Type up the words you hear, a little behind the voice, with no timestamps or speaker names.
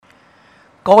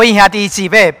各位兄弟姊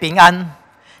妹平安，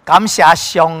感谢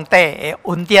上帝的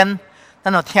恩典，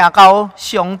咱就听到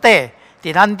上帝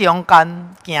伫咱中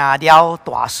间行了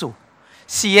大事。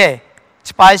是的，一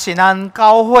摆是咱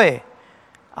教会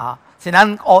是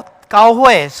咱教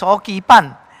会所举办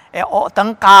的学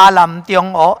堂迦南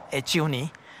中学的周年。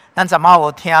咱昨晚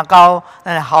有听到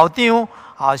咱的校长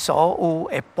所有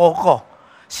的报告，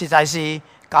实在是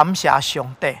感谢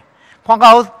上帝。看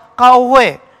到教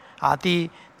会伫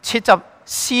74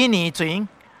年前，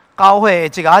教会一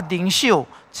个领袖，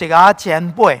一个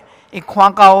前辈，伊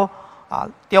看到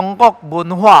中国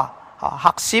文化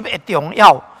学习的重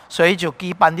要，所以就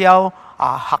举办了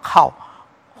学校、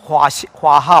华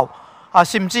校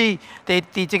甚至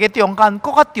伫这个中间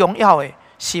更较重要的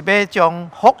是要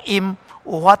将福音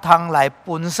有法通来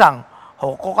分享，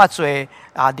互更较侪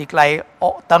入来学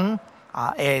堂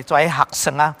的这学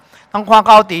生啊。咱看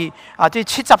到伫这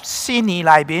74年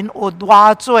内面，有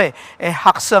偌侪的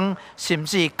学生，甚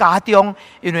至家长，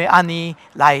因为安尼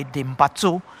来认捌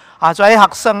主这些学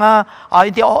生因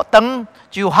伫学堂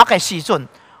就学的时阵，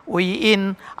为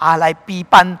因来备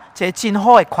办这真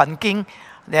好的环境，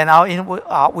然后因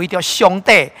为着上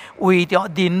帝，为着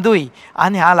人类，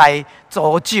安尼来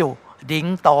造就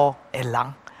领导的人。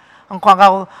咱看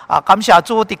到感谢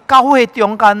主伫教会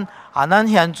中间咱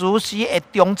现主时的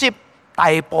中职。大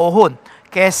部分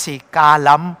皆是迦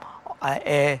南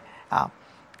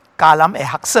的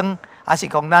学生，还是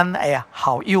讲咱的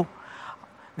校友。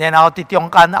然后伫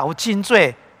中间也有真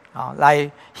侪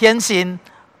来献身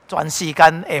全时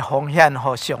间的奉献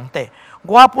给上帝。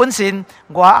我本身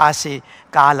也是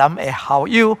迦南的校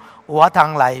友，有法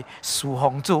通来侍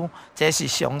奉主，这是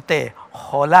上帝给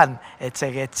咱的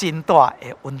这个真大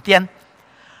的恩典。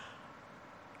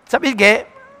11月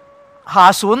下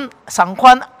旬上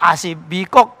款也是美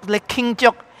国咧庆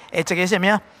祝的这个什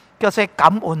么叫做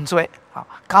感恩节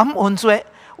感恩节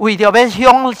为着要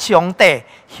向上帝、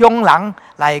向人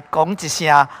来讲一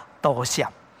声道谢。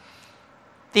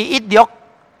伫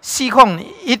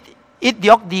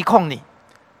1620年，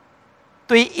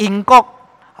对英国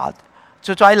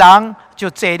就跩人就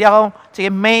坐了这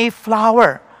个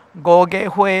Mayflower 5月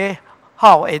花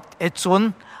号的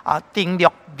船登陆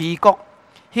美国。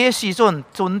迄个时阵，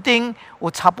船顶有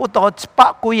差不多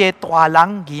100几个大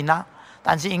人囡仔，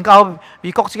但是因到美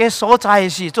国这个所在的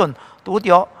时阵，拄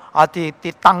着伫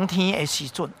冬天的时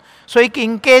阵，所以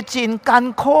经过真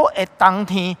艰苦的冬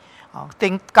天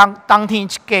冬天一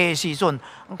过的时阵，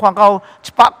看到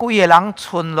100几个人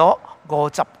存落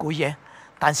50几个，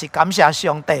但是感谢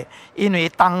上帝，因为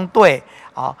当地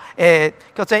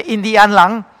叫做印第安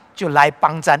人就来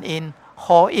帮助因。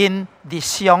互因日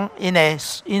常因的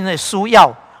需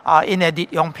要因的日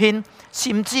用品，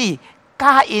甚至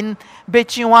教因要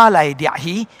怎来掠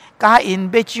鱼，教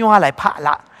因要怎来拍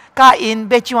蜡，教因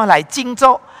要怎来种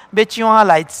作，要怎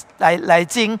来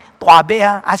种大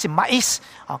麦还是马伊斯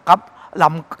甲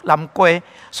南瓜。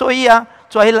所以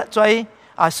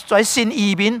跩新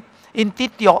移民因得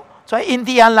到跩印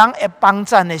第安人的帮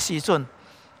助的时阵，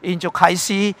因就开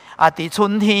始伫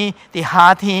春天、伫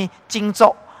夏天种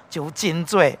作。就真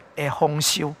侪的丰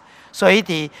收，所以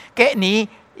伫隔年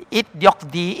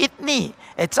1621年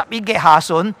的11月下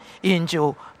旬，因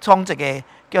就创一个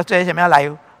叫做什么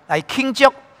来庆祝、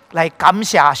来感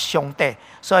谢上帝，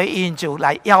所以因就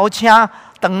来邀请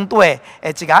当地的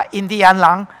一个印第安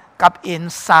人，甲因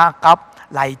三甲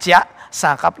来食，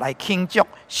三甲来庆祝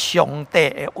上帝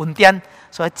的恩典，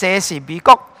所以这是美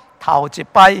国头一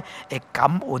摆的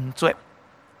感恩节。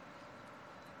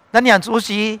咱现主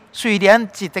时虽然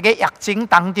伫这个疫情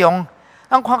当中，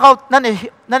咱看到咱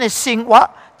的生活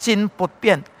真不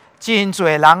便，真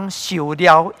侪人受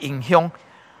了影响，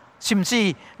甚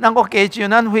至咱国加上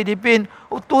咱菲律宾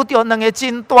有拄着2个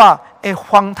真大的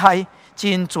风台，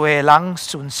真侪人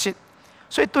损失。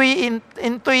所以对因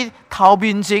对头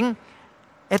面前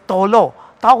的道路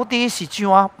到底是怎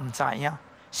毋知影，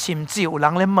甚至有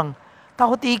人咧问，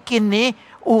到底今年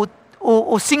有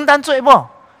圣诞节无？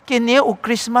今年有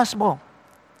Christmas 无？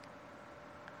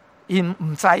因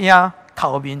毋知影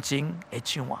头面前会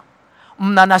怎啊？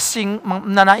毋但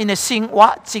因的生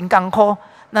活真艰苦，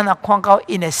咱也看到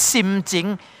因的心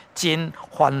情真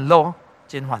烦恼，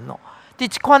真烦恼。伫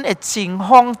这款的情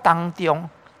况当中，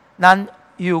咱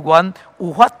有缘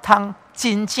有法通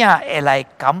真正会来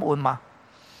感恩吗？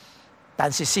但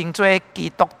是身做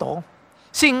基督徒，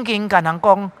圣经甲人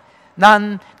讲，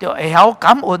咱就会晓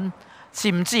感恩，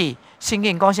甚至。圣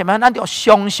经讲什么？咱就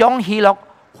常常喜乐，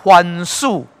凡事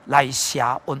来谢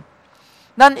恩。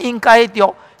咱应该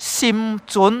着心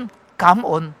存感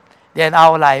恩，然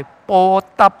后来报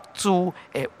答主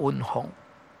的恩惠。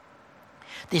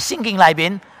伫圣经内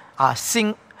面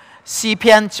诗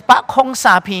篇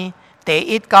103篇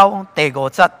第1到第5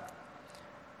节，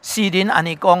诗人安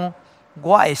尼讲：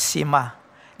我的心啊，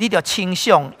你着称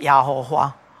颂耶和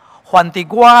华；凡伫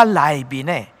我内面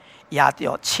的，也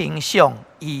着称颂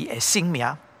伊的圣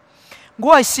名。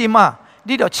我的心啊，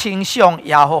你着称颂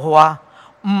耶和华，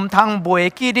毋通忘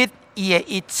记你伊的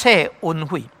一切恩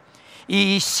惠，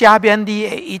伊赦免你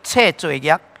的一切罪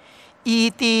孽，医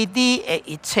治你的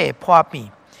一切破病，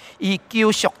伊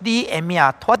救赎你的命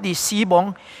脱离死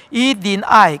亡，以仁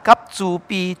爱甲慈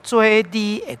悲做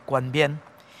你的冠冕，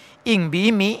用美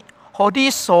名，互你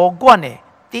所愿的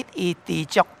得以知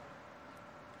足，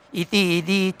以致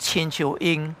你亲像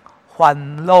因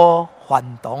烦恼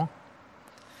烦动。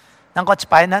咱搁一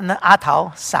摆，咱额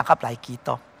头三甲来祈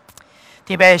祷。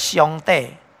天父上帝，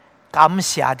感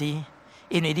谢你，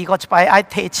因为你搁一摆爱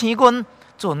提醒阮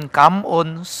存感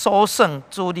恩、所剩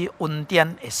主你恩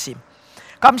典的心。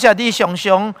感谢你常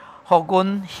常互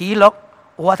阮喜乐，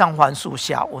有法通凡事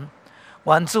谢恩。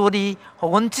愿主你互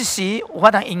阮即时有法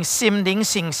通用心灵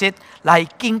诚实来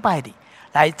敬拜你，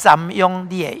来瞻仰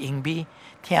你的荣美，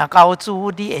听到主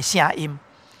你的声音，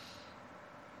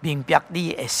明白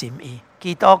你的心意。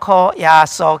基督靠耶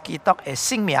稣基督的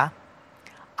圣名，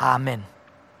阿门。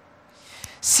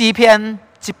诗篇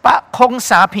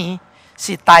103篇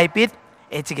是大卫的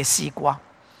一个诗歌。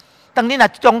当你若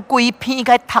将规篇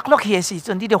该读落去的时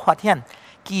阵，你就发现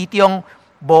其中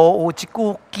无有一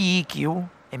句祈求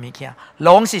的物件，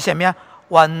拢是什么呀？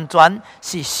完全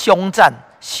是颂赞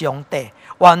上帝，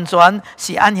完全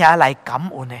是按遐来感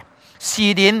恩的。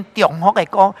诗人重复的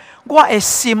讲：我的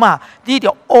心啊，你着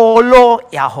阿罗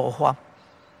耶和华。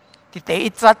第1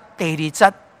节、第2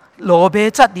节、罗马节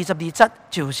22节，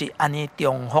就是安尼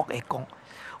重复的讲。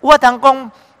我当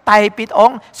讲大卫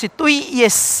王是对伊的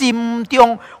心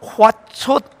中发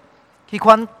出迄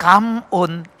款感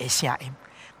恩的声音，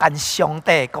跟上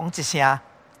帝讲一声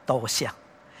多谢，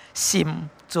心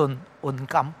存恩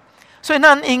感。所以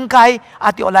咱应该也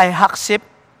着来学习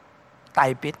大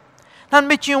卫。咱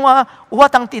要怎啊？有法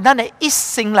当伫咱的一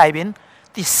生内面，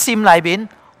伫心内面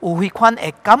有迄款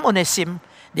会感恩的心。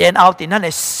然后伫咱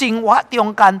的生活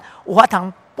中间，有法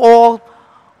通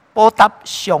报答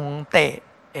上帝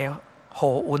的好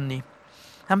恩呢？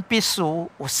咱必须有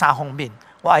3方面，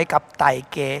我爱甲大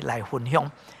家来分享。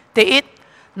第一，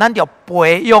咱着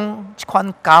培养一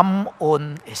款感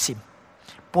恩的心，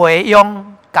培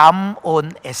养感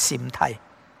恩的心态。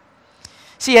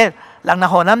是的，人若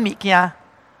互咱物件，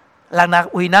人若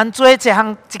为咱做一件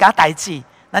代志，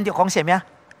咱着讲什么？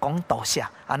讲多谢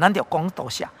啊！咱着讲多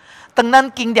谢。当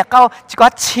咱经历到一个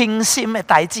清心的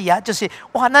代志啊，就是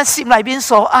哇，咱心内面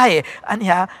所爱的，安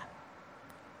遐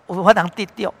有法通得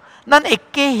到，咱会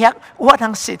计划有法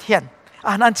通实现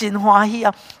啊，咱真欢喜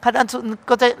啊！咱咱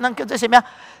叫做什么？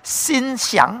心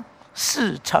想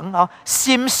事成啊，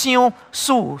心想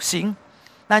事成，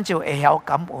咱就会晓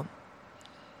感恩。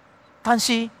但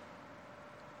是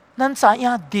咱知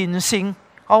影人生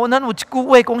哦，咱有一句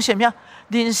话讲什么？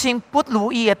人生不如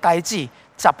意的代志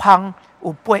10项。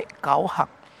有8、9项，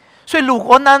所以如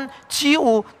果咱只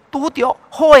有拄着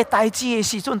好的代志的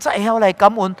时阵，才会晓来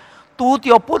感恩；拄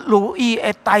着不如意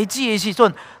的代志的时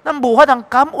阵，咱无法通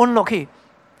感恩落去。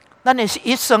咱的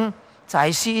一生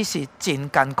在世是真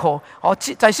艰苦，哦，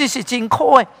在世是真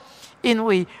苦的，因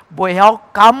为袂晓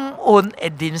感恩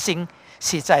的人生，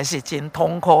实在是真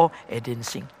痛苦的人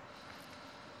生。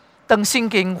当圣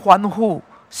经反复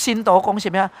信徒讲什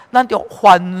么？咱着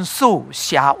凡事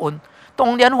谢恩。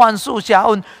当然，凡事谢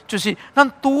恩，就是咱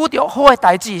拄着好的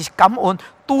代志感恩，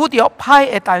拄着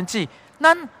歹的代志，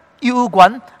咱有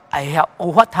缘会晓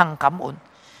有法通感恩。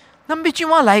咱要怎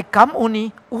么来感恩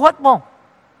呢？有法无？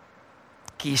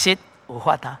其实有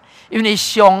法啊，因为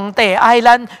上帝爱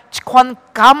咱一款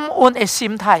感恩的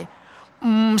心态，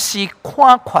毋是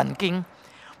看环境，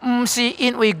毋是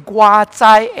因为外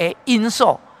在的因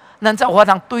素，咱才有法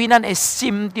通对咱的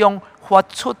心中发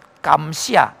出感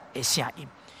谢的声音。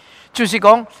就是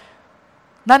讲，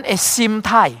咱的心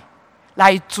态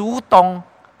来主动，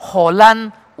互咱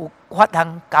有法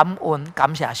通感恩、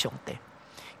感谢上帝。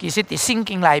其实，伫圣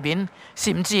经内面，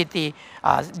甚至伫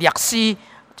历史，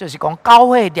就是讲教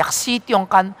会历史中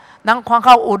间，咱看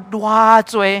到有偌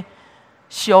侪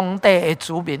上帝的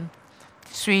子民，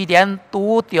虽然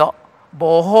拄着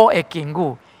无好的境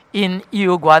遇，因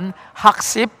有缘学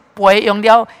习培养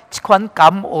了一款感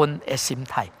恩的心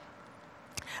态。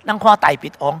咱看大卫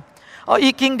王。伊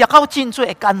经历到真多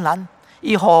的艰难，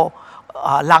伊互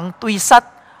人追杀，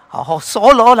互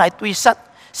扫罗来追杀，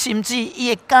甚至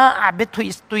伊的囝也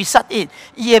要追杀伊，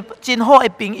伊的真好的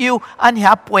朋友按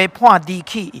遐背叛离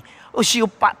弃伊，有受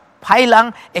歹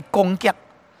人的攻击。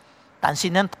但是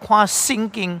咱看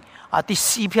圣经伫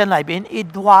诗篇内面，伊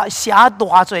写大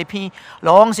侪篇，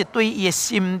拢是对伊的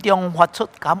心中发出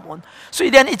感恩。虽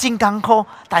然伊真艰苦，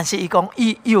但是伊讲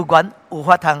伊有缘有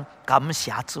法通感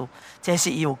谢主，这是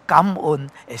伊有感恩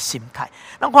的心态。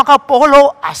咱看到保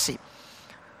罗也是，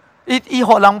伊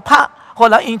互人拍，互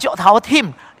人用石头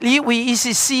舔，以为伊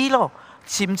是死咯，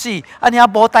甚至安尼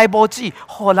无代无志，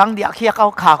互人掠去到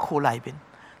骹躯内面。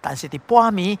但是伫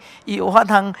半暝，伊有法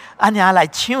通安尼来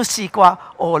唱诗歌，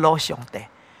阿罗上帝。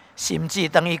甚至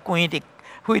当伊关伫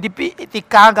腓立比伫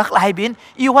监狱内面，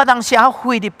伊有法通写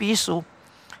腓立比书。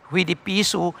腓立比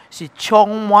书是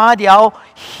充满了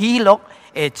喜乐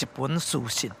的一本书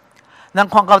信。咱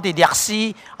看到伫历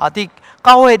史伫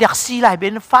教会历史内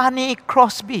面 ，Fanny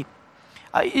Crosby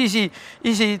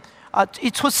伊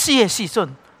出世的时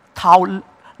阵，头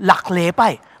6礼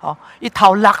拜伊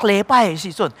头6礼拜的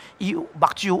时阵，伊目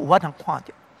睭有法通看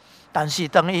到，但是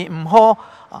当伊毋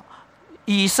好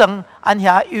医生按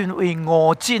遐因为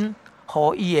误诊，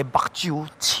互伊的目睭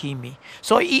痴迷，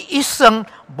所以伊一生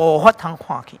无法通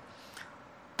看见。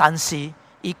但是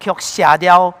伊却写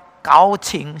了9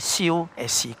千首的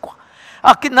诗歌。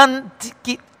咱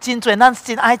真侪咱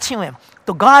真爱唱的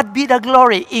 ，To God be the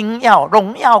glory，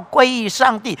 荣耀归于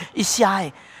上帝，伊写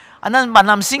的。咱万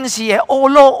南圣诗的阿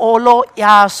罗耶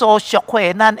稣赎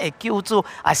回咱的救主，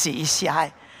也是伊写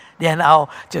的。然后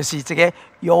就是这个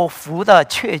有福的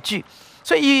确据。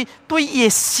所以，对伊的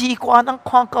诗歌，咱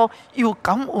看到有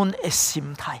感恩的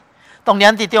心态。当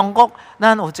然，伫中国，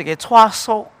咱有一个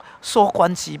所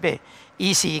管之辈，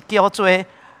伊是叫做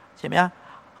什么呀？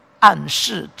暗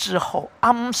示之后，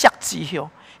暗色之后，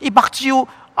伊目睭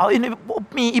因为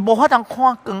伊无法通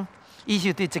看光，伊就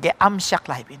伫一个暗色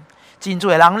内面。真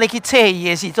侪人咧去测伊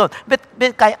的时阵，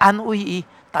要该安慰伊，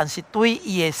但是对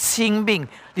伊的生命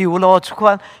流露出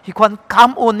迄款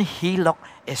感恩喜乐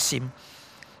的心。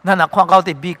咱若看到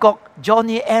伫美国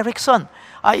Johnny Erickson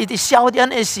伊伫少年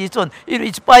的时阵，伊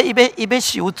一摆伊要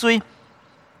受罪，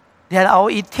然后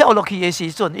伊跳落去的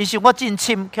时阵，伊想我真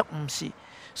深，却毋是，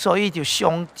所以就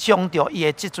伤着伊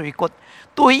的脊椎骨，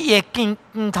对伊的肩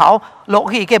头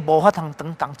落去，佮无法通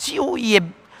动，只有伊的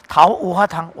头有法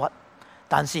通活，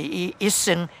但是伊一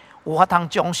生有法通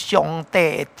将上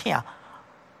帝的疼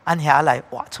按遐来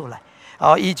活出来。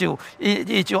伊就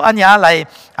按遐来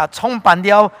创办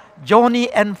了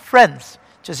Johnny and Friends，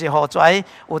 就是互跩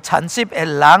有残疾的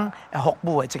人服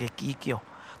务的这个机构。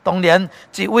当然，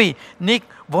这位 Nick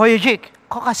Vujicic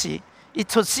确实是伊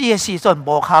出世的时阵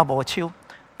无骹无手，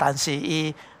但是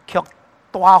伊却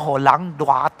带互人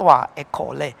偌大的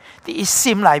鼓励，伫伊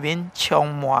心内面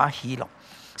充满喜乐。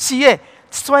是的，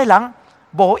这些人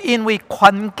无因为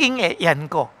环境的缘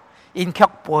故，因却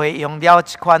培养了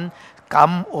一款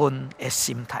感恩的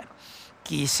心态。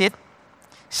其实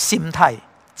心态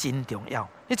真重要，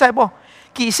你知无？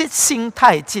其实心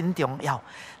态真重要。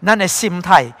咱的心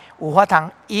态有法通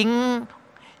影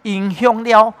响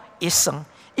了一生，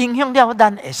影响了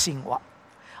咱的生活。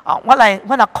我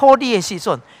若考你的时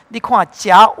阵，你看遮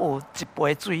有一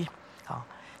杯水，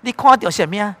你看到什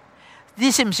么？你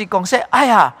是毋是讲说，哎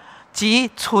呀，只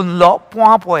剩落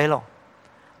半杯咯？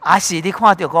还是你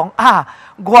看到讲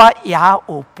我也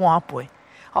有半杯？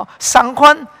相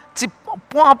款一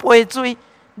半杯水，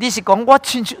你是讲我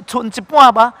剩一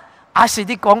半吧？还是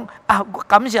你讲我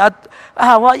感谢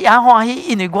我也欢喜，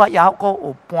因为我也阁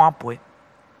有半杯。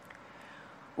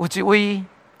有一位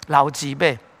老姊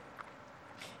妹，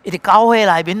伊伫教会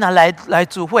内面来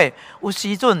聚会，有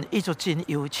时阵伊就真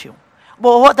忧愁，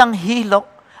无法通喜乐，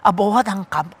无法通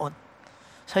感恩。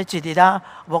所以一日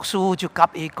牧师就甲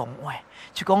伊讲话，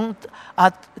就讲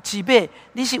姊妹，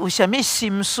你是有啥物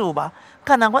心事吧？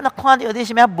敢若我看到你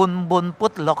什么闷不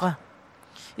乐啊？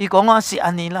伊讲是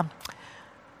安尼啦。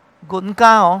阮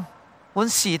家阮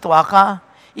四大家，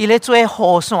伊咧做雨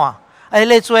伞，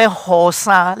咧做雨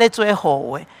衫，咧做雨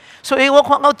画，所以我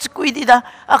看到即几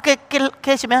日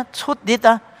计什么出日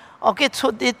计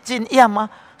出日真严啊，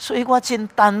所以我真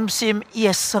担心伊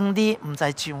的生理毋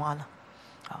知怎啊啦。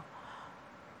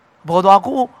无偌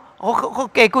久，我过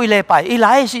几礼拜，伊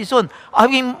来的时阵，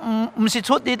伊毋是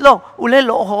出日咯，有咧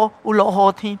落雨，有落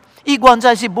雨天，伊原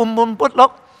在是闷不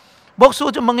乐。牧师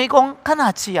就问伊讲：干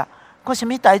哪子啊？我什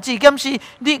么代志？敢是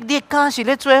你家是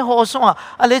咧做雨伞，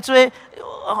咧做雨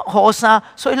衫，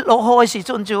所以落雨的时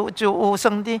阵就有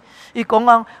生的。伊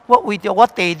讲我为着我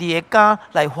第二个家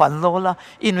来烦恼啦，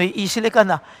因为伊是咧干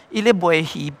哪？伊咧卖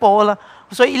鱼煲啦，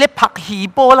所以伊咧拍鱼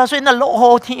煲啦，所以那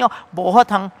落雨天无法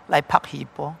通来拍鱼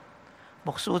煲。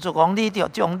牧师就讲：你着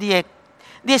将你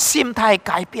的心态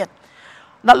改变。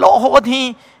那落雨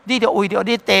天，你着为着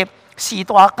你第四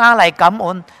大家来感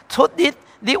恩；出日，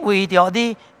你为着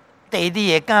你第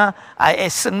二个敢会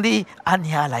算你安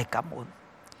遐来感恩。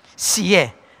是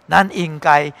的，咱应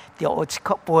该着有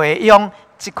培养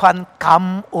这款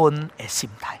感恩的心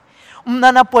态。毋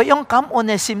但啊培养感恩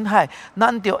的心态，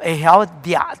咱就会晓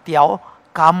抓条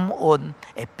感恩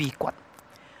的秘诀。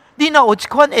你若有这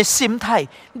款的心态，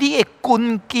你的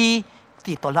根基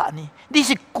伫倒哪呢？你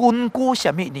是根据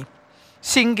什么呢？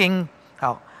圣经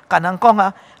甲咱讲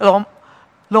啊，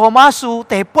罗马书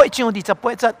第8章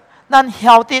28节，咱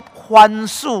晓得凡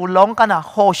事拢敢若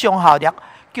互相效力，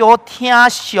叫听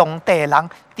上帝的人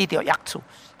得到益处，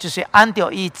就是按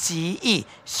照伊旨意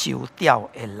受调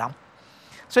的人。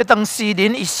所以当诗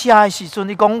人一写的时阵，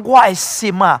伊讲我的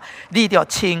心啊，你着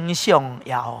倾向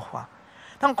耶和华。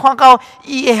当看到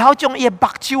伊会晓将伊的目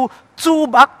睭注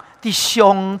目伫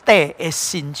上帝的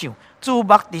身上，注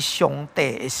目伫上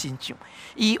帝的身上。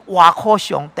伊活靠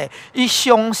上帝，伊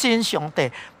相信上帝，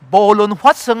无论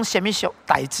发生什么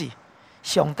代志，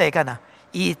上帝干呐，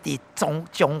伊伫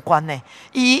掌管的，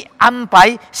伊安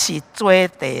排是最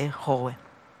第好的。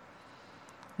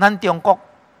咱中国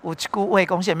有一句话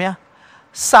讲什么啊？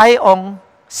塞翁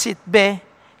失马，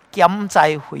减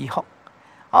灾恢复。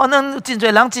咱有真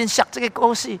侪人真熟这个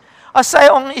故事。塞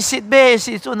翁伊失马的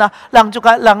时阵啊，人就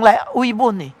甲人来慰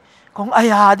问你，讲哎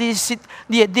呀，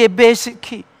你的马失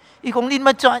去。伊讲你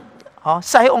要怎？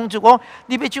塞翁就讲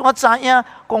你要怎我知影？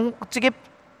讲这个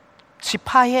是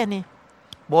歹的呢。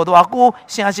无偌久，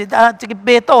诚实这个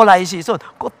马倒来的时阵，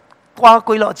佫带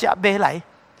几落只马来。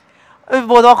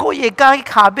无偌久，伊会甲去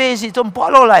骹马的时阵，跋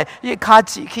落来，伊骹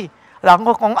趾去。人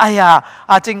我讲，哎呀，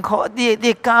真可，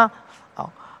你敢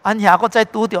安遐佫再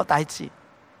拄着代志，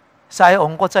塞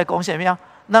翁佫再讲啥物啊？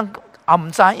咱也毋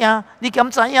知影，你敢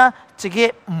知影？这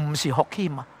个毋是福气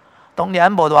嘛？当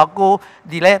然无偌久，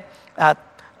伫咧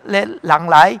人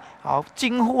来，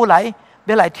政府来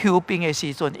要来抽兵的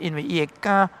时阵，因为伊会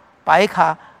敢摆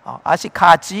骹，还是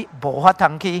骹趾无法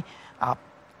通去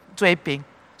做兵，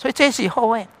所以这是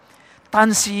好的。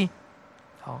但是，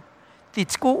伫一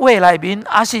句话内面，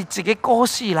还是一个故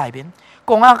事内面，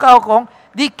讲到讲，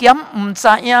你嫌毋知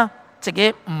影，这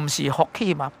个毋是福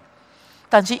气嘛？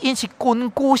但是因是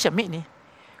根据什么呢？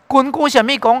根据什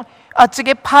么讲？这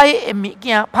个歹的物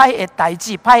件、歹的代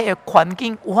志、歹的环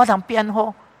境有法通变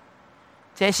好？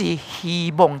这是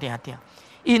希望定定，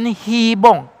因希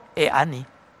望会安尼。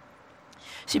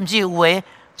甚至有诶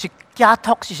是假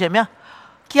托是啥物啊？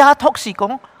假托是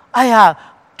讲，哎呀，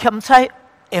欠彩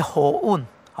会好运，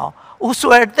有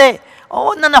衰底，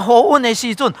咱啊好运的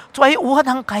时阵，所以有法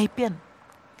通改变。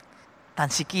但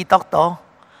是基督徒，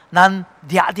咱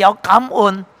抓条感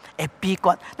恩的秘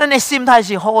诀，咱的心态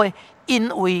是好的，因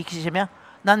为是啥物啊？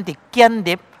咱伫建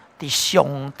立伫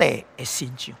上帝的身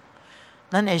上，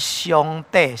咱的上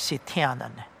帝是听咱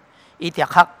的，伊定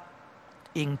刻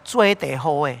用最最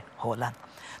好的互咱。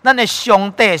咱的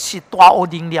上帝是大有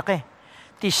能力的，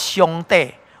伫上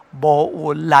帝无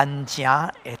有难成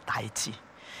的代志。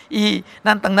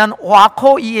当咱活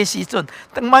靠伊的时阵，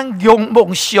当咱仰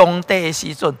望上帝的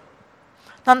时阵，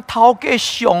咱透过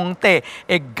上帝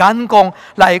的眼光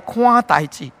来看代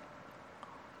志，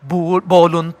无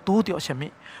论拄着什么，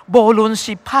无论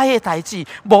是歹的代志，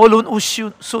无论有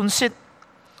损失，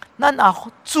咱也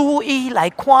注意来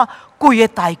看规个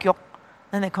大局，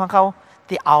咱会看到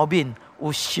伫后面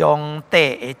有上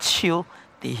帝的手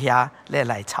伫遐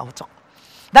来操作。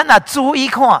咱也注意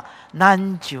看，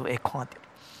咱就会看到。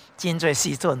真侪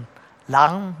时阵，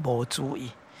人无注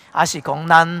意，还是讲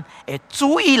咱会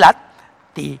注意力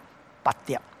伫别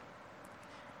点。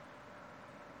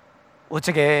有一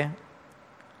个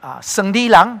生理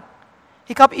人，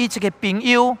伊甲伊一个朋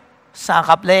友三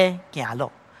合咧行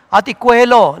路，伫街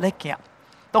路咧行。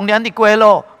当然伫街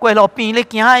路边咧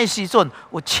行的时阵，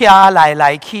有车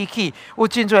来去，有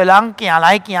真侪人行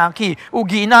来行去，有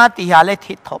囡仔伫遐咧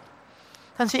佚佗。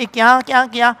但是伊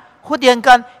行，忽然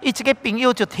间，伊一个朋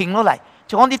友就停落来，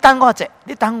就讲：“你等我者，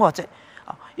你等我者。”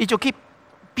伊就去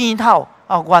边头，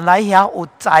原来遐有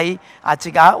栽有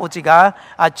一个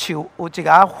树，有一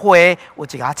个花，有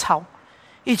一个草。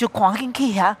伊就赶紧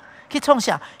去遐，去创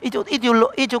啥？伊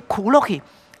就哭落去，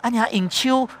安尼用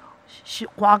手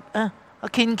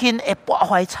轻轻的拨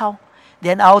花草，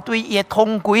然后对伊的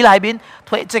通柜内面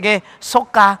摕一个塑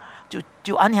胶，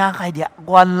就安尼开掠。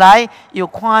原来又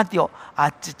看到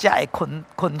一只的昆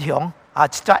虫，一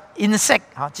只 insect，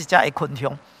 一只的昆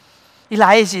虫。伊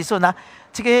来的时阵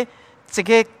这个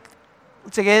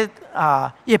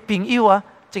伊的朋友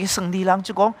这个生理人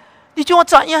就讲：“你怎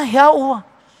知影遐有啊？”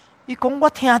伊讲：“我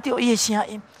听到伊的声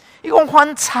音。”伊讲：“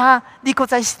反差，你搁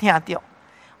再听到。”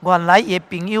原来伊的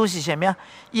朋友是啥物啊？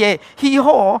伊的喜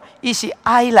好，伊是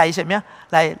爱来啥物啊？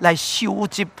来收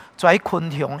集跩昆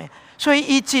虫的。所以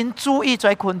伊真注意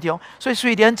跩昆虫，所以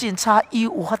虽然真差，伊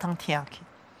有法通听去。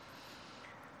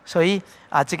所以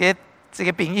这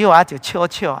个朋友就笑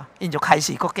笑因就开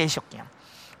始继续行。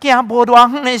行无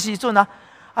偌远的时阵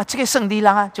这个胜利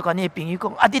人就甲你的朋友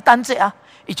讲你等者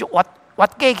伊就挖过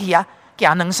去行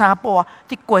2-3步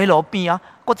伫街路边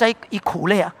搁再伊苦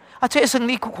累这个胜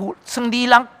利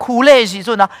人苦累的时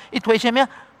阵伊推啥物？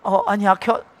安遐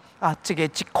捡这个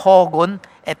1块银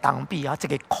的铜币这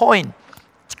个 coin，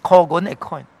 1块银的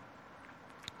coin。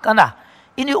干啦，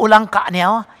因为有人教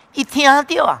鸟伊听到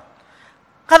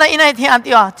看来伊那听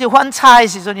到就反差的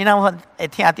时阵，伊那会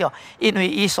听到，因为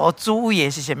伊所注意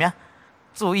的是什么？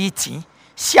注意钱，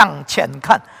向前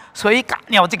看，所以教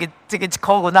鸟这个1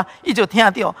块银伊就听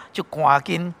到，就赶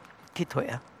紧去摕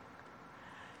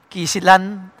其实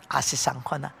咱也是相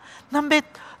款咱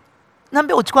要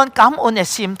有一款感恩的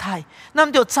心态，咱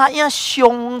就知影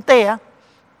上帝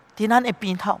伫咱的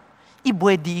边头，伊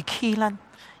袂离弃咱，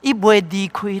伊袂离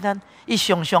开咱，伊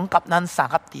常常甲咱三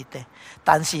合伫地。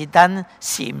但是咱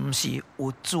是毋是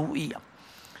有注意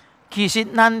其实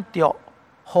咱着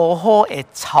好好的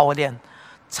操练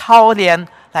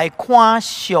来看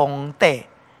上帝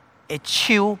的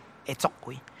手的作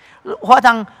为，我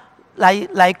通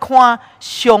来看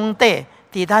上帝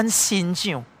伫咱身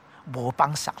上无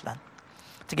放杀咱。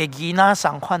这个囡仔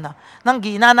相款咱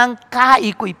囡仔咱教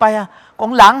伊几摆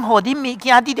讲人互你物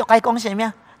件，你着该讲啥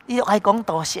物？你着该讲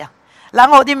多谢。人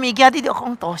互你物件，你着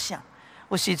讲多谢。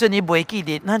有时阵伊袂记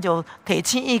得，咱就提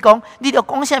醒伊讲，你着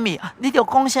讲啥物？你着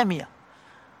讲啥物？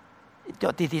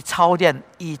着直直操练，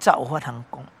伊才有法通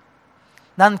讲。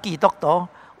咱基督徒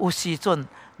有时阵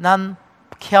咱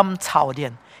欠操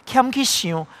练，欠去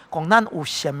想，讲咱有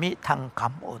啥物通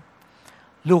感恩。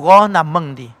如果咱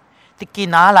问你，伫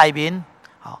今仔内面，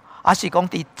还是讲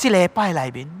伫即礼拜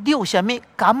内面，你有啥物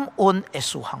感恩的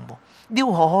事项无？你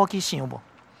有好好去想无？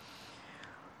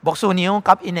牧师娘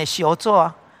甲因的小组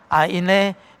因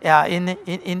咧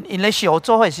小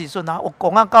组的时阵有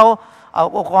讲到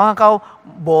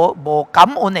无感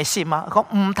恩的心讲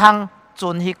毋通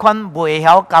存迄款袂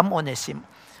晓感恩的心，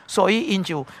所以因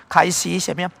就开始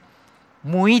什么？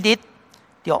每日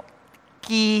着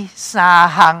记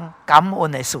3项感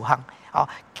恩的事项，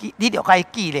你着该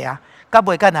记咧甲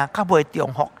袂干甲袂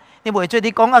重复。你袂做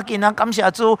你讲今仔感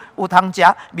谢主有通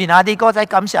食，明仔你搁再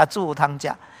感谢主有通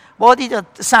食，无你就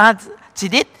一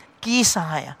日记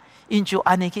3个因就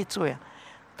安尼去做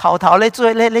头咧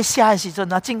做咧写的时阵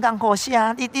真艰苦写，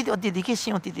你就直直去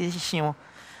想，直直去想。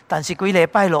但是几礼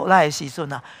拜落来的时阵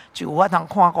就有法通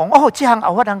看讲这项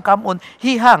有法通感恩，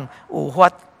迄项有法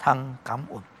通感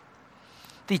恩。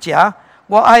伫遮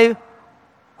我爱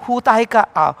附带的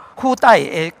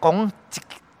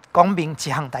讲明一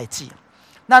项代志，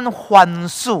咱凡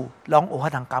事拢有法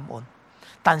通感恩，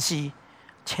但是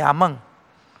请问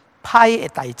歹的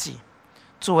代志、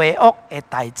罪恶的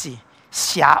代志、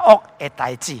邪恶的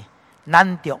代志，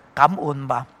咱着感恩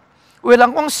吧？有的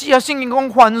人讲是圣经讲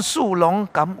凡事拢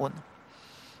感恩，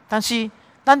但是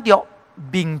咱着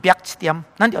明白一点，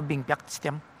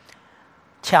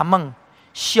请问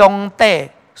上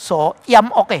帝所厌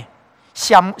恶的、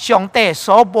上帝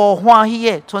所无欢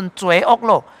喜的，像罪恶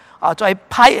咯跩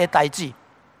歹的代志，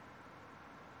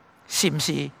是毋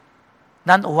是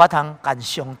咱有法通跟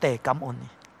上帝感恩呢？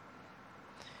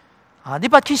你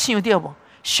捌去想到无？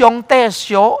上帝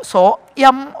所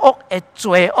厌恶的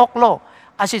罪恶咯，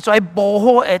也是跩无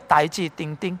好的代志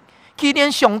等等。既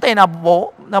然上帝若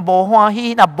无欢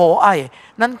喜，若无爱的，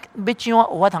咱要怎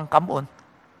有法通感恩？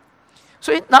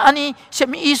所以那安尼什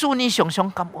么意思呢？常常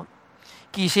感恩，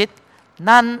其实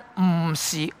咱毋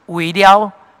是为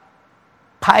了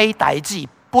歹代志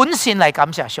本身来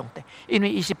感谢上帝，因为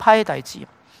伊是歹代志。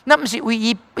咱毋是为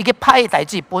伊一个歹代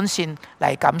志本身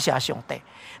来感谢上帝，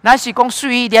咱是讲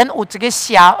虽然有一个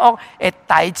邪恶的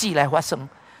代志来发生，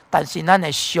但是咱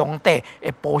的上帝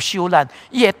会保守咱，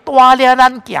伊会带领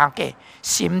咱行过，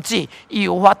甚至伊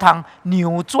有法通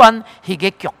扭转迄个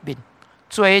局面，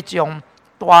最终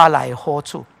带来好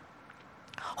处，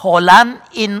互咱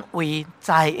因为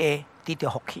在下得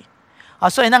到福气。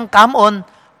所以咱感恩，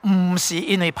毋是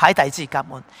因为歹代志感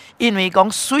恩，因为讲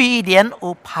虽然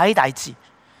有歹代志，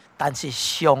但是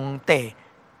上帝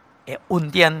的恩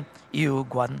典由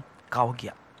远到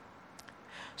业。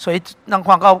所以咱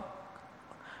看到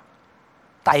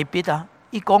大卫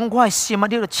伊讲我的心你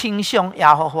就倾向耶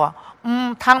和华，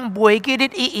毋通袂记你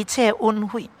一切恩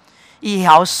惠，以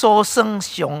后所算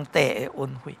上帝的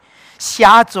恩惠，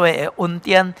赦罪的恩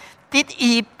典，得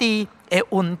医治的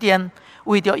恩典，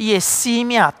为着伊的生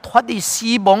命脱离死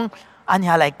亡，安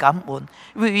遐来感恩，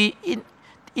为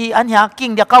伊安遐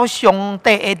经历到上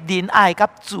帝的仁爱甲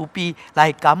慈悲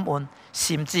来感恩，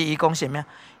甚至伊讲什么？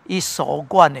伊所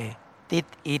管的，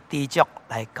伊知足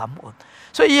来感恩。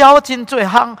所以以后真侪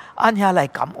项按遐来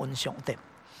感恩上帝。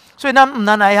所以咱毋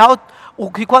但会晓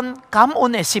有迄款感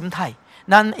恩的心态，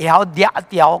咱会晓掠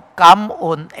着感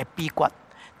恩的秘诀。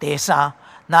第三，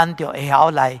咱就会晓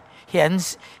来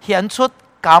显出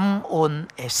感恩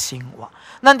的生活。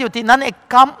咱就伫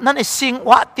咱的生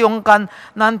活中间，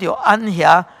咱就按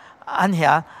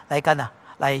遐来干啊，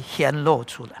来显露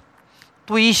出来。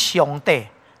对上帝，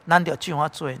咱就怎样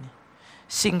做呢？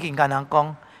圣经甲人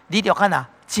讲，你就干啊，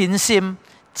真心、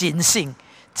真性、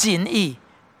真意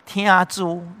听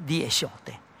主你的上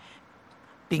帝，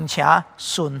并且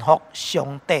顺服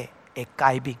上帝的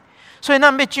诫命。所以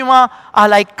咱要怎样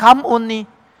来感恩呢？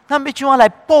咱要怎样来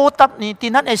报答呢？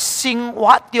伫咱的生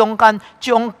活中间，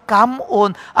将感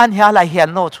恩按遐来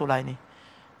显露出来呢？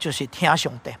就是听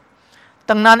上帝。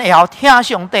当咱会晓听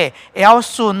上帝，会晓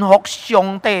顺服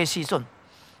上帝的时阵，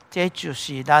这就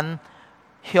是咱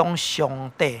向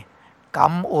上帝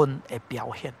感恩的表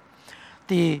现。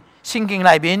伫圣经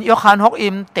内面，约翰福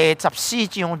音第14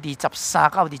章23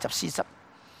到24节，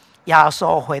耶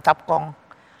稣回答讲：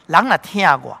人若听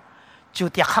我，就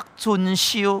的确遵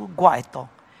守我的道。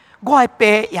我的爸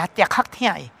也的确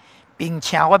听伊，并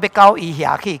且我要到伊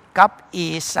遐去，甲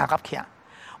伊相合起来。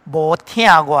无听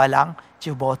我的人，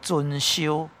就无遵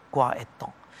守我的道。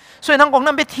所以咱讲，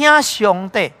咱要听上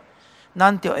帝，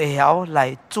咱就会晓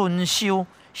来遵守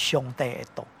上帝的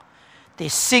道。伫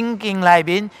圣经内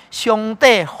面，上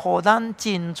帝互咱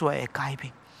真侪的改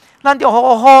变，咱就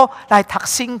好好来读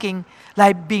圣经，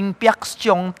来明白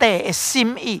上帝的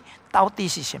心意到底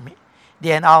是什么，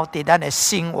然后伫咱的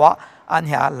生活按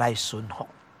遐来顺服。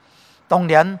当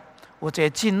然有一个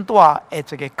真大的一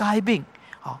个改变。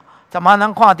昨晚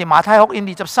咱看伫马太福音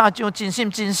23章，真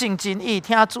心、真性、真意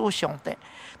听主上帝。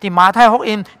伫马太福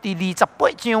音第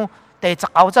28章第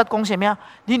19节讲什么？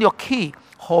你就去，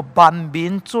互万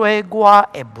民做我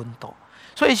的门徒。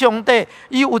所以上帝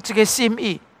伊有一个心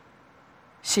意，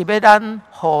是要咱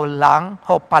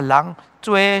互别人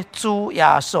做主耶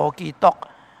稣基督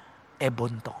的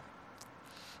门徒。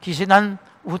其实咱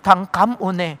有通感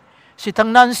恩的，是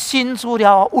当咱信主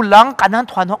了后，有人甲咱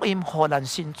传福音，互咱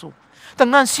信主。当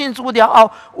咱信主了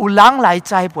后，有人来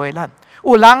栽培咱，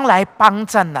有人来帮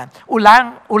衬咱，有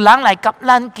人来甲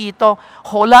咱基督，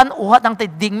互咱有法当伫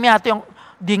灵命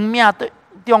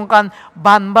中间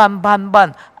慢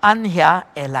慢按遐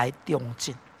会来中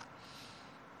进。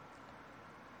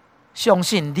相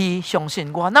信你，相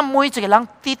信我，咱每一个人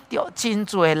得到真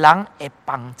侪人的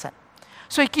帮衬。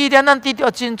所以，既然咱得到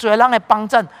真侪人的帮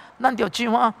衬，咱就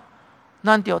怎样？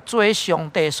咱就做上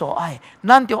帝所爱，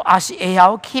咱就也是会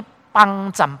晓去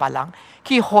帮衬别人，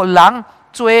去互人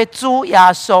做主耶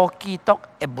稣基督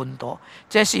的门徒。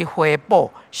这是回报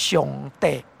上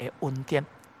帝的恩典。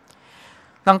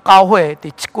咱教会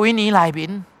伫几年内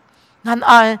面，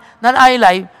咱爱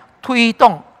来推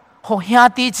动，互兄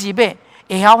弟姊妹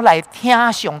会晓来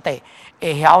听上帝，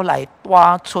会晓来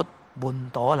带出门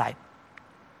徒来。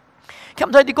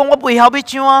欠在你讲，我袂晓要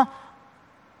怎样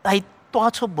来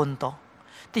带出门徒？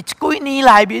伫几年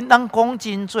内面，咱讲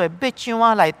真侪，要怎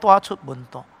样来带出门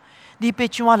徒？你要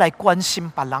怎样来关心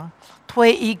别人，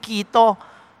推伊基督，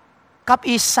甲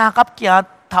伊相合行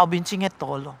头面前的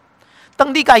道路？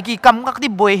当你家己感觉你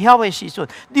袂晓的时阵，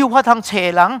你有法通找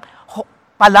人，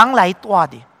别人来带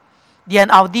你，然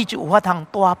后你就有法通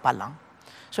带别人。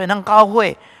所以咱教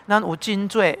会，咱有真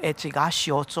侪的一个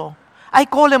小组，爱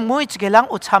鼓励每一个人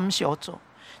有参小组。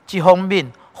一方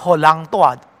面，互人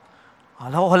带。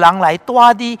互人来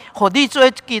带你，互你做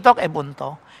基督的门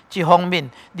徒。一方面，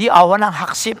你有法通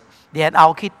学习，然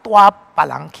后去带别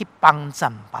人，去帮助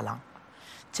别人。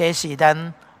这是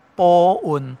咱报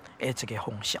恩的一个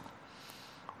方向。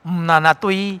毋但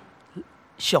对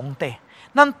上帝，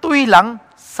咱对人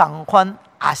同款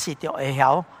也是着会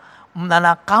晓。毋但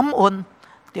感恩，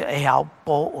着会晓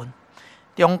报恩。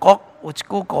中国有一句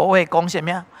古话讲什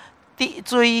么？滴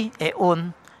水的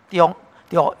恩，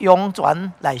着永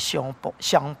传来相报。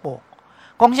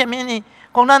讲什么呢？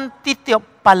讲咱得到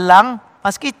别人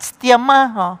也是去一点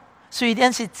啊，虽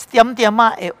然是一点点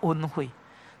的恩惠，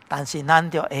但是咱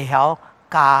着会晓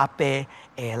加倍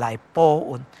的来报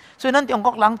恩。所以咱中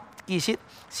国人其实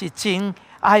是真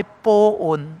爱报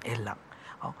恩的人。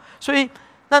所以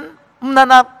咱毋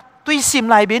但对心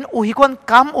内面有迄款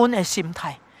感恩的心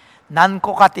态，咱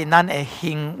搁较伫咱的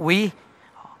行为，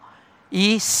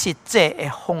以实际的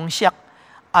方式。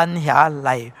按遐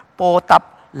来报答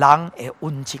人的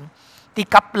恩情，伫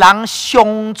甲人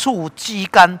相处之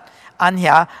间，按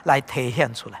遐来体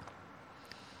现出来。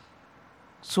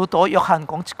使徒约翰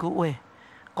讲一句话，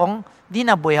讲你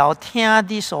若袂晓听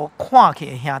你所看去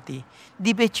的兄弟，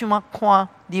你要怎啊看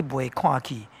你袂看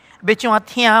去？要怎啊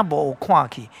听无有看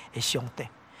去的上帝？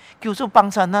求主帮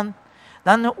助咱，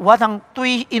咱有法通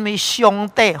对，因为上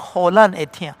帝互咱会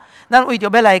听，咱为着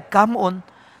要来感恩，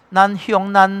咱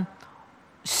向咱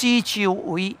四周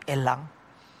围的人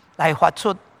来发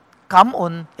出感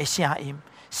恩的声音，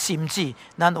甚至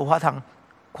咱有法通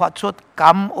发出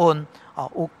感恩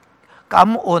有感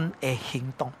恩的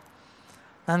行动。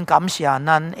咱感谢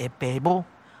咱的父母，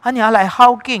安尼来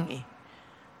孝敬伊。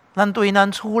咱对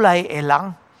咱厝内的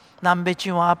人，咱要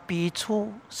怎啊彼此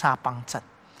相帮助？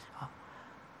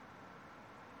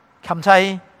兼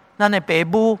且咱的父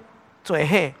母做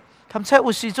伙，兼且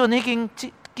有时阵已经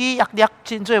记忆力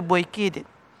真侪袂记得，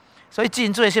所以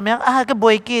真侪什么啊，佮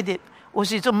袂记得。有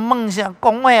时阵问啥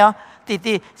讲话啊，弟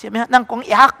弟什么，咱讲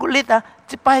牙骨力啊，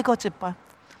一摆过一摆，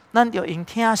咱就用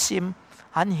听心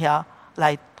安遐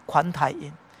来款待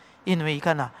因，因为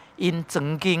干呐，因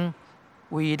曾经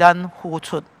为咱付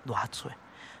出偌济，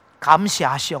感谢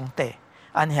上帝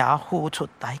安遐付出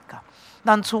代价。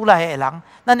咱厝内的人，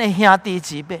咱的兄弟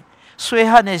姊妹，细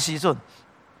汉的时阵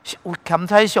有欠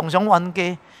彩常常冤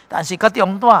家，但是到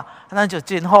中大，咱就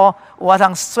真好，有法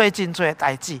通做真侪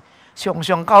代志。常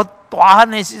常到大汉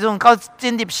的时阵，到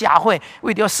进入社会，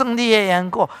为着胜利的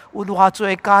缘故，有偌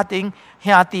侪家庭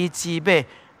兄弟姊妹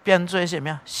变做什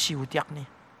么受敌呢？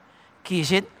其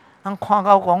实，咱看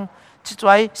到讲，即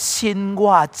种生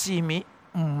活之谜，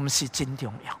毋是真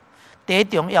重要。第一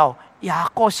重要，也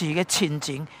个是个亲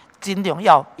情；真重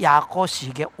要，也个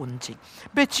是个温情。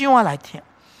要怎啊来听？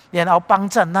然后帮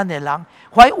助咱的人，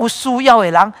凡有需要的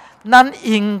人，咱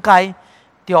应该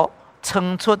着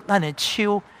伸出咱的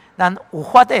手。咱有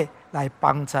法的来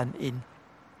帮助因。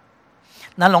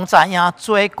咱拢知影，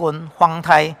最近风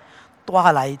台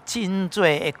带来真多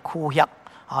的苦役，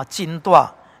真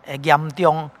大的严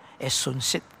重的损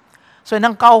失。所以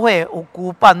咱教会有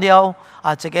举办了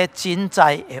一个赈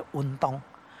灾的运动。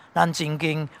咱曾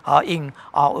经用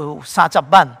有30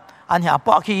万，安遐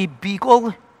拨去美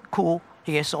国区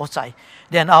迄个所在，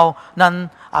然后咱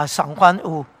送款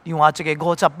有另外一个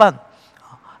50万。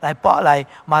来拨来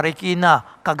马里基纳、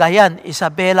加加恩、伊莎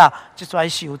贝拉即种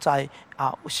受灾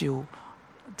受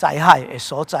灾害的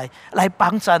所在，来帮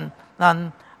助咱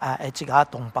的一个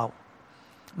同胞。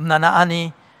毋但安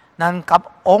尼，咱甲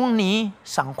往年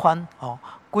送款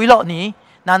几落年，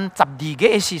咱12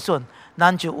月的时阵，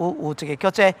咱就有一个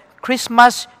叫做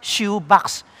Christmas Shoe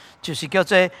Box， 就是叫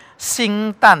做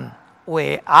圣诞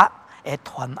鞋盒的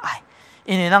团爱。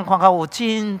因为咱看到有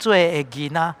真多的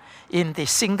囡仔。因伫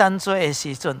圣诞节的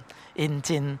时阵，因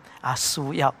真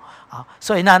需要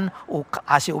所以咱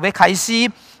也是有要开始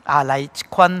来一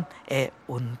款的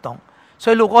运动。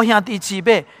所以如果兄弟姊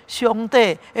妹，上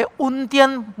帝的恩典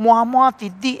满满伫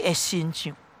你的身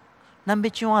上，咱要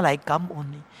怎啊来感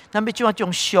恩呢？咱要怎啊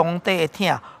将上帝的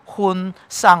疼分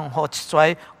送予一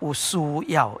撮有需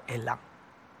要的人？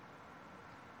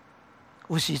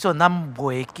有时阵咱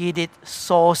袂记得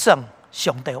所剩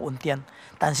上帝的恩典。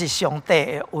但是上帝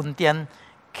的恩典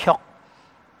却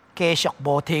继续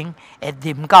无停，会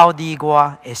临到你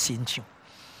我的身上。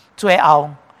最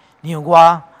后，让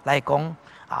我来讲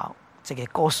这个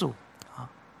故事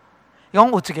讲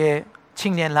有一个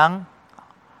青年人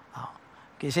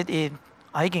其实伊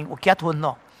已经有结婚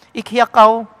了。伊去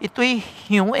到伊对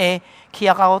乡下去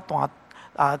到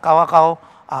到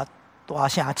大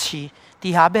城市，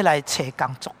伫遐要来找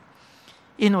工作。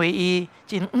因为伊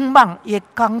真毋茫，伊的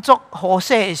工作好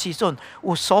势的时阵，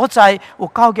有所在有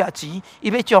够额钱，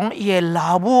伊要将伊的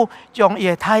老母、将伊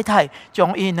的太太、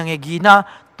将伊两个囡仔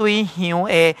对乡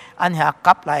下安遐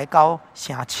夹来到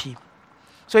城市。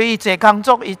所以伊这工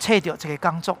作，伊找到这个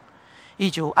工作，伊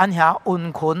就安遐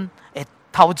温困的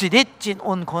头一日真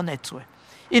温困的做，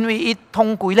因为伊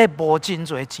通规咧无真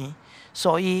侪钱，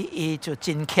所以伊就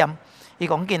真欠。伊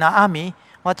讲今仔暗暝，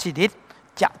我一日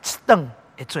食一顿。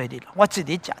做日，我一日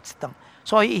食一顿，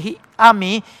所以伊暗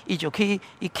暝伊就去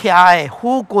伊徛的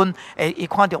附近，伊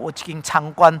看到有一间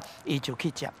餐馆，伊就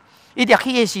去食。伊入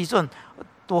去的时阵，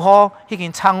拄好迄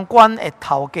间餐馆的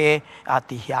头家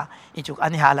伫遐，伊就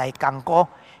安遐来讲过，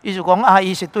伊就讲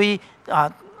伊是对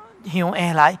乡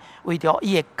下来，为着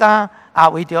伊的家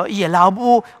为着伊的老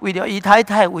母，为着伊太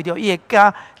太，为着伊的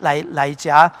家来食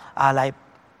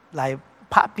来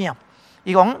拍拼。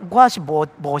伊讲我是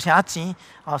无啥钱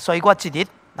所以我一日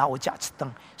若有食一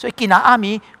顿。所以今仔暗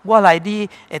暝我来你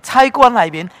的菜馆内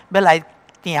面，要来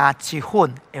订一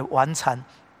份的晚餐，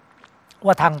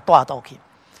我通带倒去。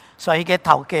所以个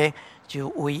头家就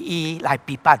为伊来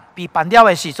备办了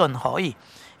的时阵，互伊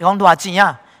讲偌钱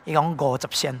啊？伊讲50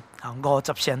仙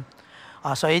，50仙。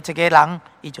所以这个人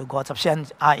伊就50仙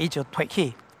伊就退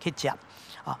去接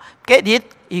隔日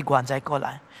伊原再过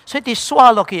来，所以伫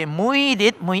刷落去，每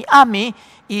日每暗暝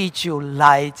伊就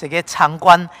来这个参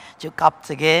观，就甲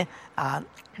这个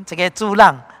这个主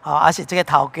人还是这个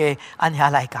头家安遐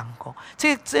来讲过，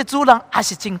这主人也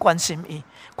是真关心伊。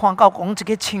看到讲这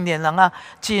个青年人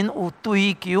真有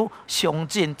追求上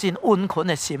进、真温驯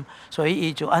的心，所以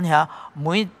伊就安遐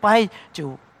每摆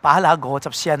就把那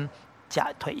50仙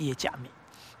推伊的食物。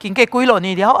经过几落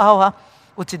年了后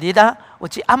有一日有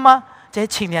一暗这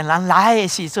青年人来的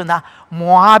时阵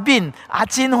满面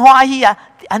真欢喜安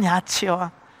遐笑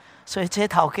所以这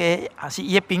头家也是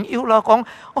伊的朋友咯，讲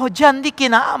Jan你今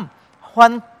仔暗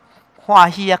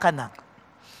欢喜干哪？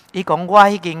伊讲我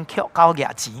已经捡到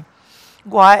额钱。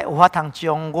我有法通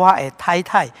将我的太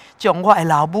太、将我的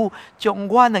老母、将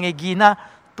我2个囡仔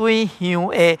对乡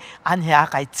的安遐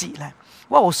甲接来。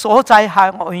我有所在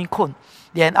下我愿困，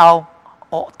然后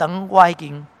学堂我已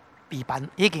经备办，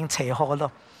已经找好了，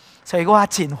所以我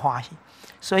真欢喜。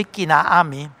所以今仔暗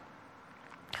暝，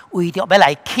为着要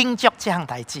来庆祝这项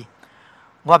代志，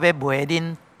我要卖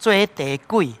恁做地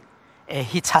簋的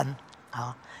迄餐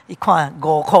伊看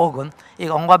5块银，伊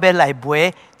讲我要来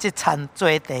卖这餐做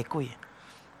地簋。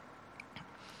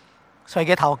所以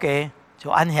个头家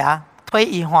就安遐替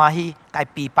伊欢喜，甲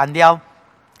备办了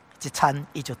一餐，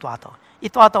伊就带倒。伊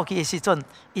带倒去的时阵，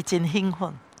伊真兴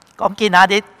奋，讲今仔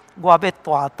日我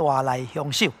要大来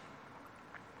享受。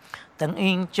等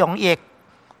于将伊的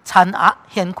餐盒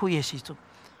掀开的时阵，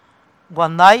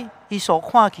原来伊所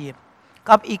看见，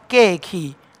甲伊过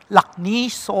去6年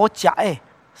所食的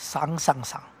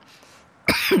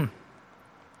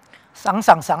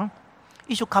送，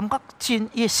伊就感觉真，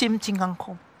伊的心真艰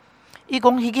苦。伊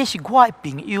讲迄个是我的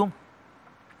朋友，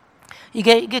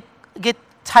迄个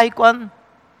菜馆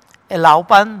的老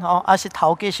板还是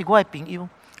头家是我的朋友，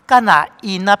干那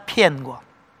伊骗我？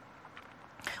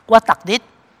我逐日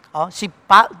是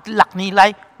把6年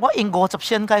来，我用50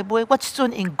仙来买，我即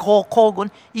阵用5块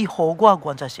银，伊予我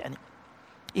原来是安尼，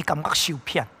伊感觉受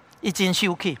骗，伊真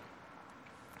生气，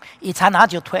伊餐盒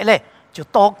就摕咧，就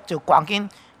赶紧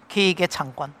去个参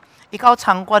观。伊到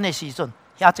参观的时阵。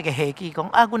遐一个伙计讲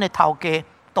阮的头家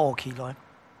倒去了，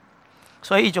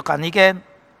所以伊就甲伊个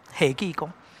伙计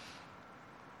讲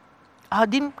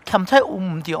恁欠债有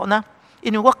毋对呢？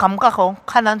因为我感觉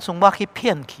看咱从我去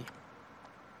骗去，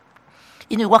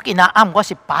因为我今仔暗我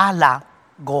是把拿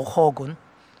5块银，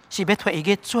是要替伊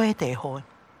个做地号的，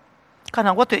看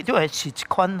来我摕到的是一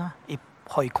款伊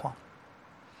互伊看。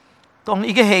当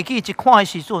伊个伙计一看的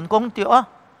时阵，讲对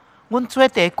阮做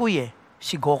地簋的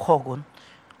是5块银。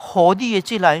互你的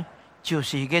即来就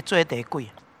是迄个做地簋。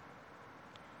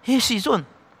迄时阵，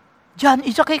人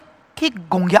伊才去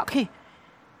戆入去，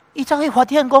伊才去发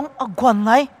现讲原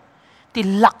来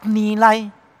伫6年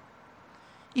来，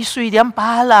伊虽然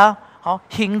把啦还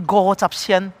50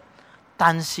仙，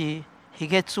但是迄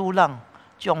个主人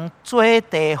将做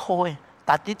地好的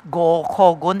达伫5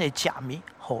块银的食物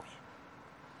互伊。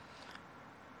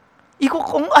伊个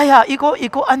讲，哎呀，伊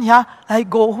个安遐来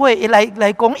误会，伊来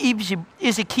讲，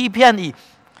伊是欺骗伊，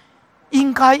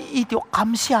应该伊着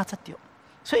感谢才对。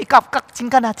所以感觉真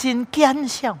干真见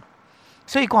笑，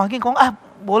所以赶紧讲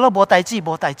无代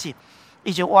志，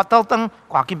伊就活到当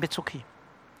赶紧要出去。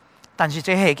但是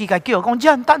这伙计甲叫讲，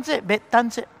这等者，别等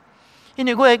者，因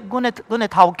为阮的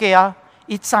头家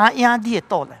伊知影你会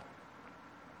倒来，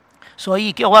所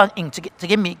以叫我用这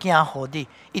个物件互你，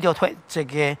伊就摕这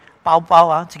个。包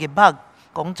包一个包，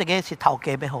讲这个是头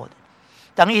家要互的。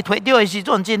当伊摕到的时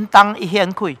阵，真当伊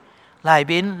掀开，内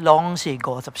面拢是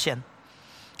50仙。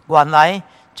原来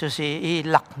就是伊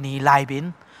6年内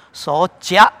面所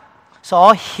食、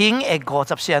所行的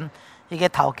50仙，伊个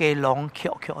头家拢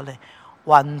捡咧，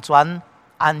完全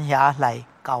按遐来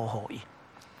交互伊。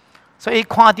所以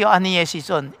看到安尼的时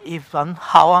阵，伊很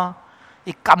好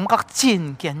伊感觉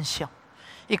真见笑。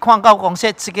伊看到讲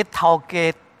说，这个头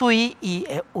家。对伊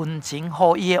的恩情，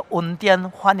互伊的恩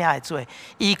典反映会做，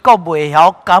伊阁袂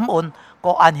晓感恩，阁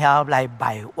按遐来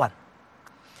埋怨。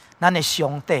咱的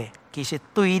上帝其实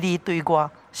对你对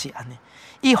我是安尼，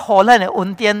伊互咱的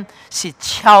恩典是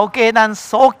超过咱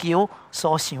所求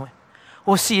所想的。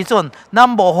有时阵咱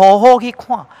无好好去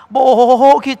看，无好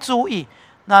好去注意，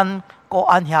咱阁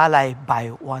按遐来埋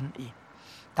怨伊。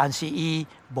但是伊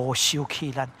无收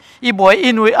起咱，伊袂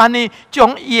因为安尼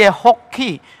将伊的福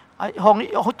气。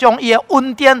将伊的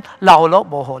恩典留落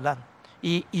无互咱，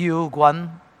伊有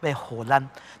缘要互咱。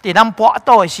伫咱跋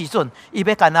倒的时阵，伊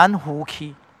要甲咱扶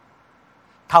起。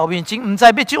头面前毋知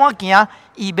要怎样行，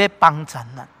伊要帮助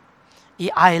咱。伊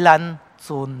爱咱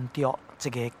存着一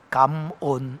个感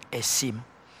恩的心。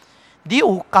你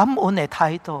有感恩的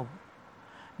态度？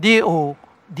你有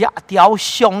掠条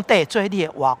上帝做你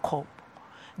的外壳？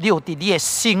你有伫你的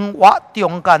生活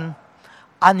中间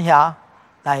按下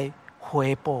来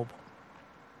回报？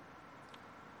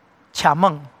请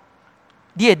问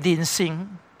你的人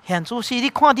生，现主是你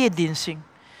看你的人生，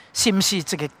是毋是一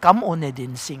个感恩的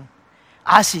人生，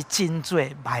还是真多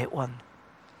埋怨？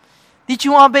你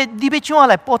要怎样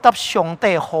来报答上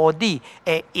帝予你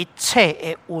的一切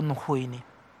的恩惠呢？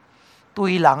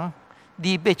对人，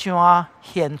你要怎样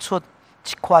献出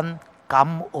一款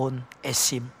感恩的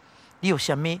心？你有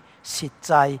啥物实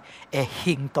在的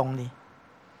行动呢？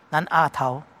咱下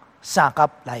头三甲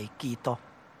来祈祷。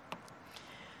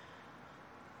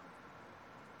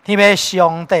天父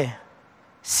上帝，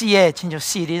是的，亲像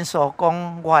诗人所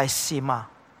讲，我的心啊，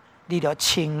你着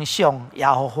倾向耶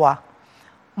和华，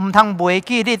毋通忘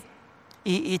记你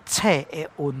伊一切的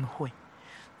恩惠。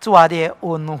主啊，你的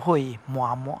恩惠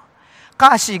满满，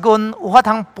假使阮有法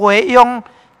通培养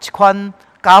一款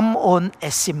感恩的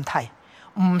心态，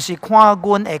毋是看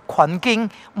阮的环境，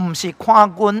毋是看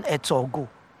阮的遭遇，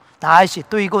乃是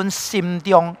对阮心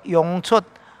中涌出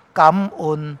感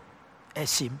恩的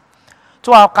心。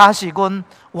主啊，假使阮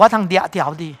有法通掠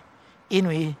掉你，因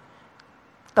为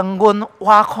当阮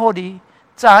挖苦你，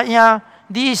知影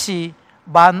你是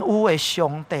万有的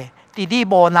上帝，伫你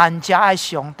无难食的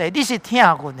上帝，你是疼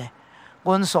阮的，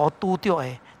阮所拄着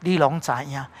的，你拢知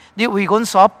影。你为阮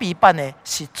所备办的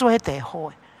是最最好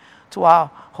的。主啊，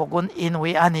互阮因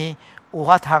为安尼有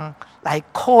法通来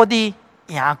靠你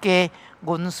赢过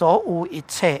阮所有一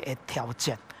切的条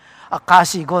件。啊，假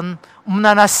使阮毋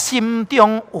但心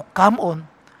中有感恩，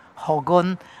互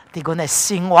阮伫阮的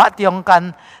生活中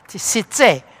间实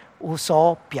际有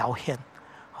所表现，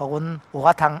互阮有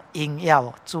法通荣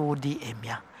耀主你的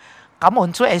名。感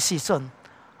恩做的时阵，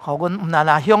互阮毋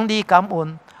但向你感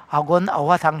恩，互阮有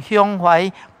法通向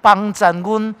怀帮助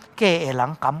阮家的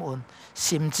人感恩，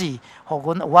甚至互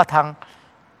阮有法通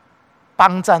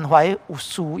帮助怀有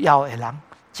需要的人，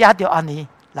才着安尼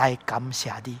来感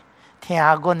谢你。听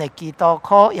阮的祈祷，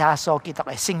靠耶稣基督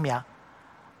的圣名，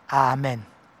阿门。